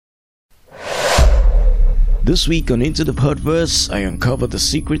This week on Into the Podverse, I uncover the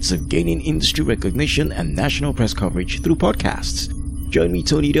secrets of gaining industry recognition and national press coverage through podcasts. Join me,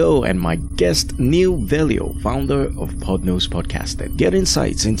 Tony Doe, and my guest, Neal Veglio, founder of Podnose Podcast, that get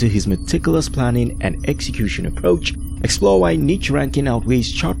insights into his meticulous planning and execution approach, explore why niche ranking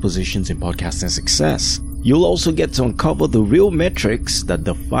outweighs chart positions in podcasting success. You'll also get to uncover the real metrics that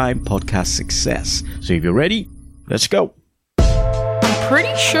define podcast success. So if you're ready, let's go. I'm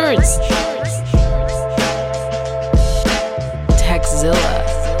pretty sure it's Techzilla.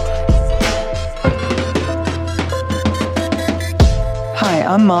 Hi,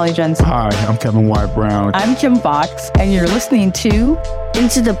 I'm Molly Jensen. Hi, I'm Kevin White Brown. I'm Kim Fox, and you're listening to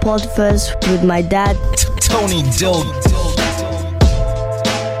Into the Podverse with my dad, Tony Doe.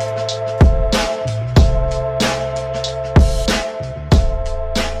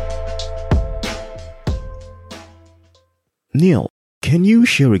 Neal, can you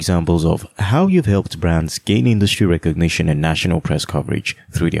share examples of how you've helped brands gain industry recognition and national press coverage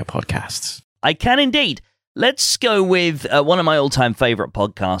through their podcasts? I can indeed. Let's go with one of my all-time favorite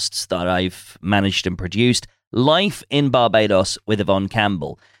podcasts that I've managed and produced, Life in Barbados with Yvonne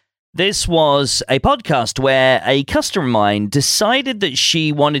Campbell. This was a podcast where a customer of mine decided that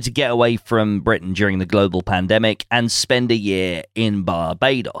she wanted to get away from Britain during the global pandemic and spend a year in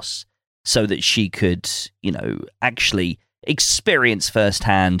Barbados so that she could, actually experience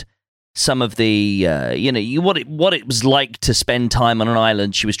firsthand some of the, what it was like to spend time on an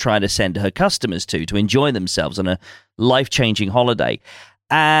island she was trying to send her customers to enjoy themselves on a life-changing holiday.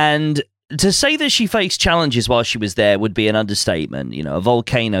 And to say that she faced challenges while she was there would be an understatement. A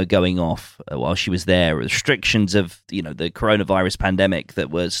volcano going off while she was there, restrictions of, the coronavirus pandemic that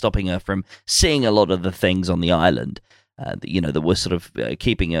were stopping her from seeing a lot of the things on the island. That were sort of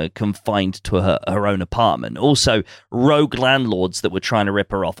keeping her confined to her own apartment. Also, rogue landlords that were trying to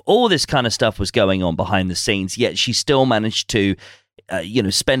rip her off. All this kind of stuff was going on behind the scenes, yet she still managed to,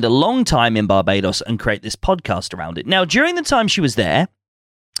 spend a long time in Barbados and create this podcast around it. Now, during the time she was there,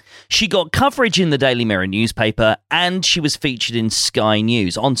 she got coverage in the Daily Mirror newspaper, and she was featured in Sky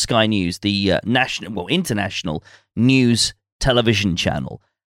News, the international news television channel.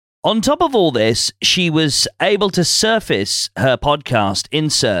 On top of all this, she was able to surface her podcast in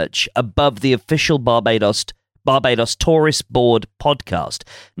search above the official Barbados Tourist Board podcast.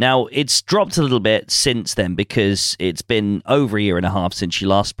 Now, it's dropped a little bit since then because it's been over a year and a half since she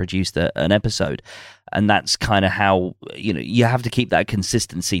last produced an episode. And that's kind of how, you have to keep that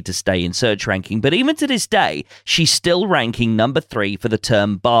consistency to stay in search ranking. But even to this day, she's still ranking number 3 for the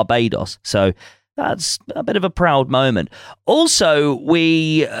term Barbados. So that's a bit of a proud moment. Also,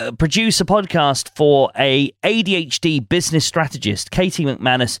 we produce a podcast for a ADHD business strategist, Katie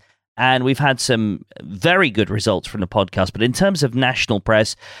McManus, and we've had some very good results from the podcast. But in terms of national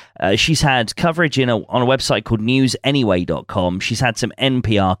press, she's had coverage on a website called newsanyway.com. She's had some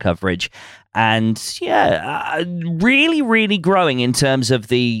NPR coverage. And really, really growing in terms of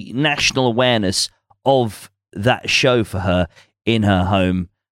the national awareness of that show for her in her home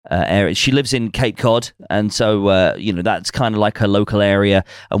area. She lives in Cape Cod, and so that's kind of like her local area,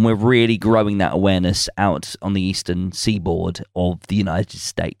 and we're really growing that awareness out on the eastern seaboard of the United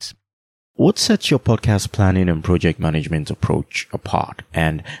States. What sets your podcast planning and project management approach apart,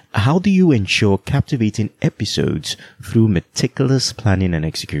 and how do you ensure captivating episodes through meticulous planning and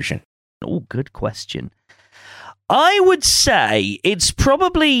execution? Oh, good question. I would say it's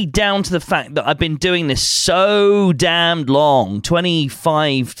probably down to the fact that I've been doing this so damned long,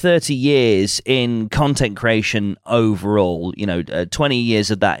 25, 30 years in content creation overall, 20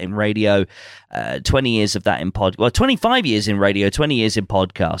 years of that in radio, 20 years of that in 25 years in radio, 20 years in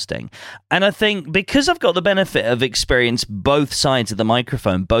podcasting. And I think because I've got the benefit of experience both sides of the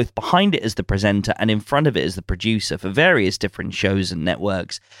microphone, both behind it as the presenter and in front of it as the producer for various different shows and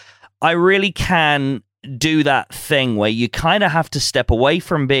networks, I really can do that thing where you kind of have to step away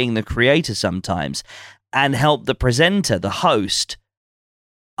from being the creator sometimes and help the presenter, the host,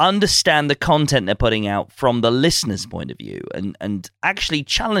 understand the content they're putting out from the listener's point of view and actually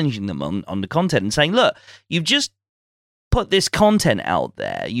challenging them on the content and saying, look, you've just put this content out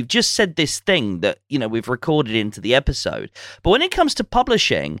there. You've just said this thing that, we've recorded into the episode. But when it comes to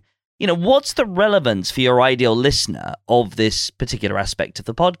publishing, what's the relevance for your ideal listener of this particular aspect of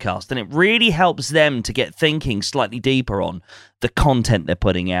the podcast? And it really helps them to get thinking slightly deeper on the content they're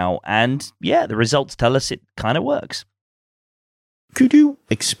putting out. And the results tell us it kind of works. Could you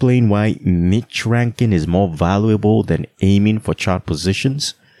explain why niche ranking is more valuable than aiming for chart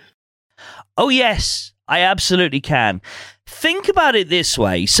positions? Oh, yes. I absolutely can. Think about it this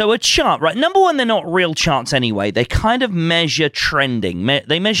way. So a chart, right? Number one, they're not real charts anyway. They kind of measure trending.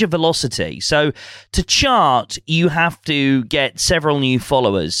 They measure velocity. So to chart, you have to get several new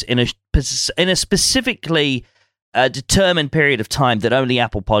followers in a specifically determined period of time that only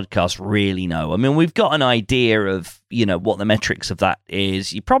Apple Podcasts really know. I mean, we've got an idea of, what the metrics of that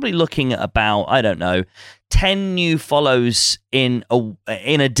is. You're probably looking at about, 10 new follows in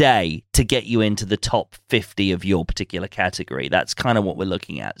a day to get you into the top 50 of your particular category. That's kind of what we're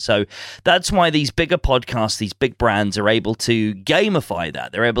looking at. So that's why these bigger podcasts, these big brands are able to gamify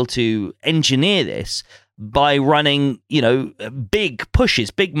that. They're able to engineer this by running, big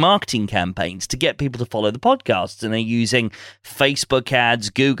pushes, big marketing campaigns to get people to follow the podcasts. And they're using Facebook ads,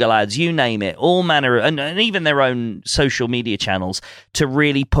 Google ads, you name it, all manner, and even their own social media channels to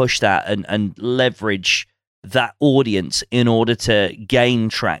really push that and leverage that audience in order to gain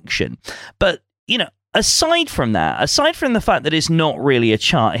traction. But, aside from the fact that it's not really a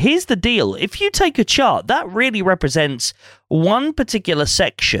chart, here's the deal. If you take a chart, that really represents one particular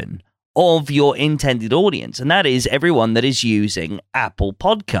section of your intended audience, and that is everyone that is using Apple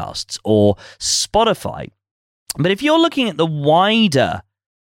Podcasts or Spotify. But if you're looking at the wider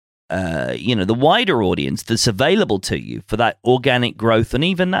audience that's available to you for that organic growth and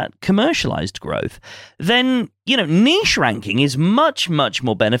even that commercialized growth, then, niche ranking is much, much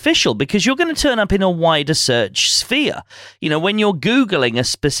more beneficial because you're going to turn up in a wider search sphere. When you're Googling a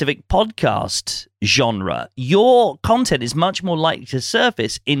specific podcast genre, your content is much more likely to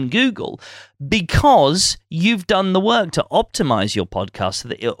surface in Google because you've done the work to optimize your podcast so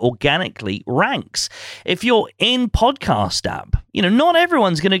that it organically ranks. If you're in podcast app, not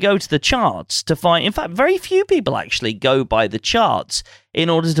everyone's going to go to the charts to find, in fact, very few people actually go by the charts in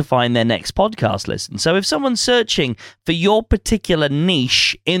order to find their next podcast listen. So if someone's searching for your particular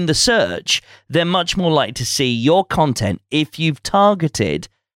niche in the search, they're much more likely to see your content if you've targeted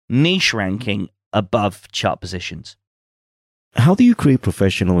niche ranking above chart positions. How do you create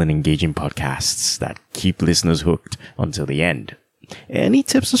professional and engaging podcasts that keep listeners hooked until the end? Any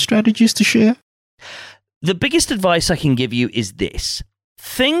tips or strategies to share? The biggest advice I can give you is this.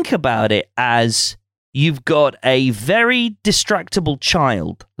 Think about it as you've got a very distractible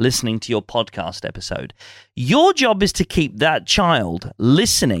child listening to your podcast episode. Your job is to keep that child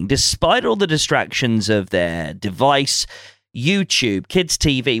listening despite all the distractions of their device, YouTube, kids'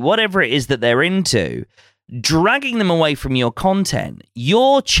 TV, whatever it is that they're into, dragging them away from your content.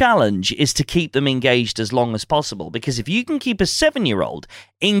 Your challenge is to keep them engaged as long as possible, because if you can keep a 7-year-old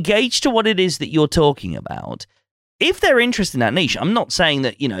engaged to what it is that you're talking about, if they're interested in that niche, I'm not saying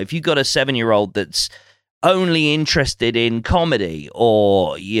that, if you've got a 7-year-old that's only interested in comedy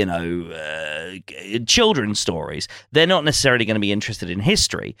or, children's stories, they're not necessarily going to be interested in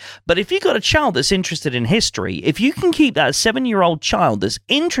history. But if you've got a child that's interested in history, if you can keep that 7-year-old child that's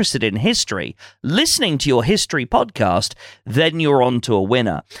interested in history listening to your history podcast, then you're on to a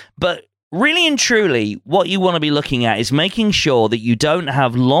winner. But really and truly, what you want to be looking at is making sure that you don't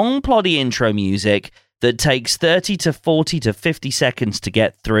have long, ploddy intro music that takes 30 to 40 to 50 seconds to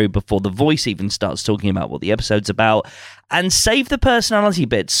get through before the voice even starts talking about what the episode's about. And save the personality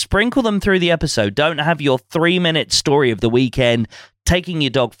bits. Sprinkle them through the episode. Don't have your 3-minute story of the weekend, taking your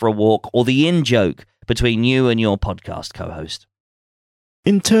dog for a walk, or the in-joke between you and your podcast co-host.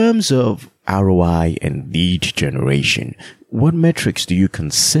 In terms of ROI and lead generation, what metrics do you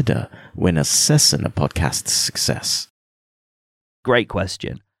consider when assessing a podcast's success? Great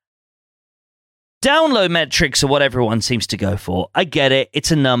question. Download metrics are what everyone seems to go for. I get it. It's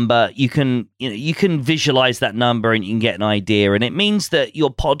a number. You can visualize that number and you can get an idea. And it means that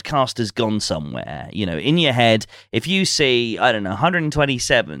your podcast has gone somewhere. In your head, if you see,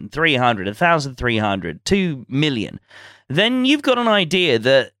 127, 300, 1,300, 2 million, then you've got an idea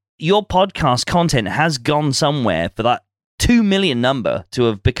that your podcast content has gone somewhere for that 2 million number to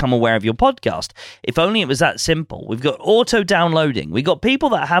have become aware of your podcast. If only it was that simple. We've got auto downloading. We've got people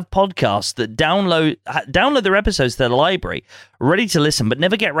that have podcasts that download their episodes to their library, ready to listen, but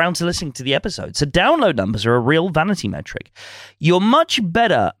never get around to listening to the episode. So download numbers are a real vanity metric. You're much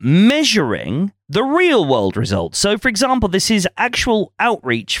better measuring the real world results. So, for example, this is actual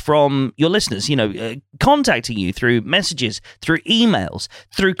outreach from your listeners, contacting you through messages, through emails,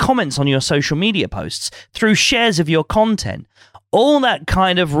 through comments on your social media posts, through shares of your content. All that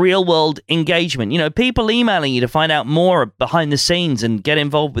kind of real world engagement, people emailing you to find out more behind the scenes and get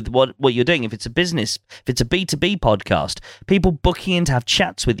involved with what you're doing. If it's a business, if it's a B2B podcast, people booking in to have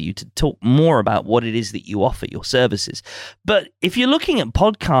chats with you to talk more about what it is that you offer, your services. But if you're looking at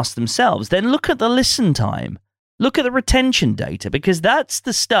podcasts themselves, then look at the listen time. Look at the retention data, because that's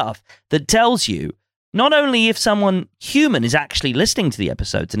the stuff that tells you Not only if someone human is actually listening to the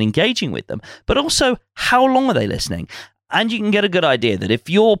episodes and engaging with them, but also how long are they listening? And you can get a good idea that if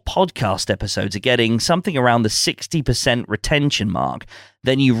your podcast episodes are getting something around the 60% retention mark,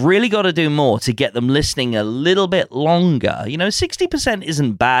 then you've really got to do more to get them listening a little bit longer. 60%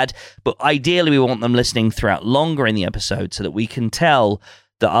 isn't bad, but ideally we want them listening throughout longer in the episode so that we can tell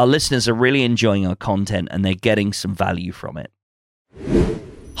that our listeners are really enjoying our content and they're getting some value from it.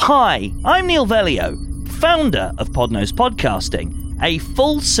 Hi, I'm Neal Veglio, founder of Podnose Podcasting, a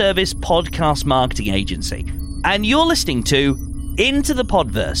full-service podcast marketing agency, and you're listening to Into the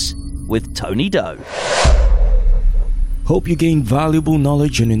Podverse with Tony Doe. Hope you gain valuable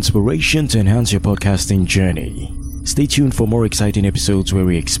knowledge and inspiration to enhance your podcasting journey. Stay tuned for more exciting episodes where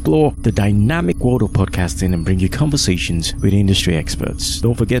we explore the dynamic world of podcasting and bring you conversations with industry experts.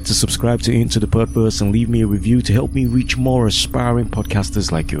 Don't forget to subscribe to Into the Podverse and leave me a review to help me reach more aspiring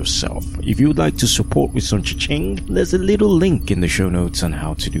podcasters like yourself. If you would like to support with some cha-ching, there's a little link in the show notes on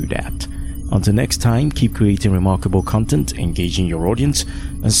how to do that. Until next time, keep creating remarkable content, engaging your audience,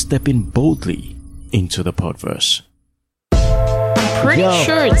 and stepping boldly into the Podverse. Pretty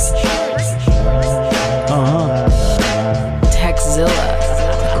sure it's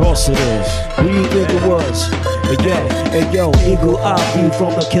Techzilla. Of course it is. Who do you think it was? Hey yo, eagle eye view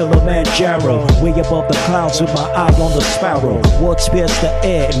from the Kilimanjaro. Way above the clouds with my eye on the sparrow. Words pierce the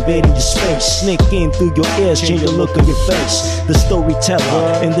air, invading your space. Sneak in through your ears, change the look on your face. The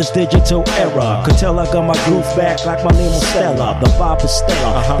storyteller in this digital era. Could tell I got my groove back like my name was Stella. The vibe is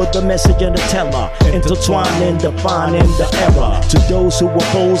stellar, but the message and the teller intertwining, defining the era. To those who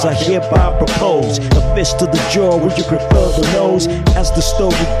oppose, I hereby propose a fist to the jaw, would you prefer the nose? As the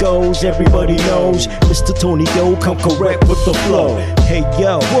story goes, everybody knows Mr. Tony Doe come correct with the flow. Hey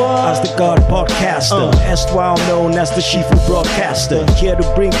yo, as the God podcaster, erstwhile known as the Shifu broadcaster, here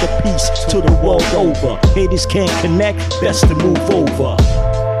to bring the peace to the world over. Haters can't connect, best to move over.